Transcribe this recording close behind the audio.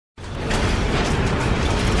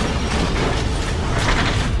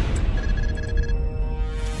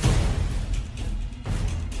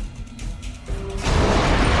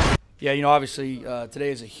Yeah, obviously today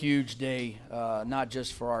is a huge day, not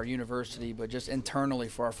just for our university, but just internally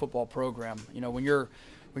for our football program. When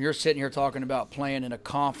you're sitting here talking about playing in a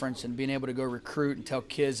conference and being able to go recruit and tell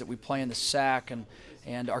kids that we play in the SAC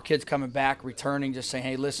and our kids coming back, returning, just saying,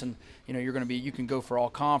 hey, listen, you can go for all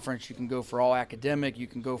conference, you can go for all academic, you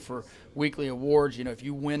can go for weekly awards. If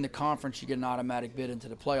you win the conference, you get an automatic bid into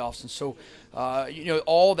the playoffs. And so,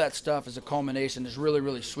 all that stuff as a culmination is really,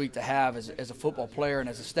 really sweet to have as a football player and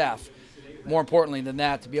as a staff. More importantly than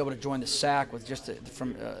that, to be able to join the SAC with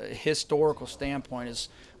from a historical standpoint is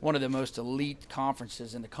one of the most elite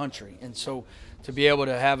conferences in the country. And so to be able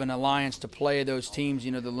to have an alliance to play those teams,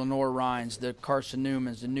 the Lenore Rhines, the Carson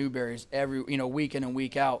Newmans, the Newberries, week in and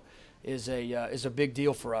week out is a big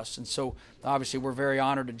deal for us. And so obviously we're very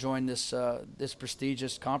honored to join this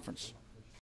prestigious conference.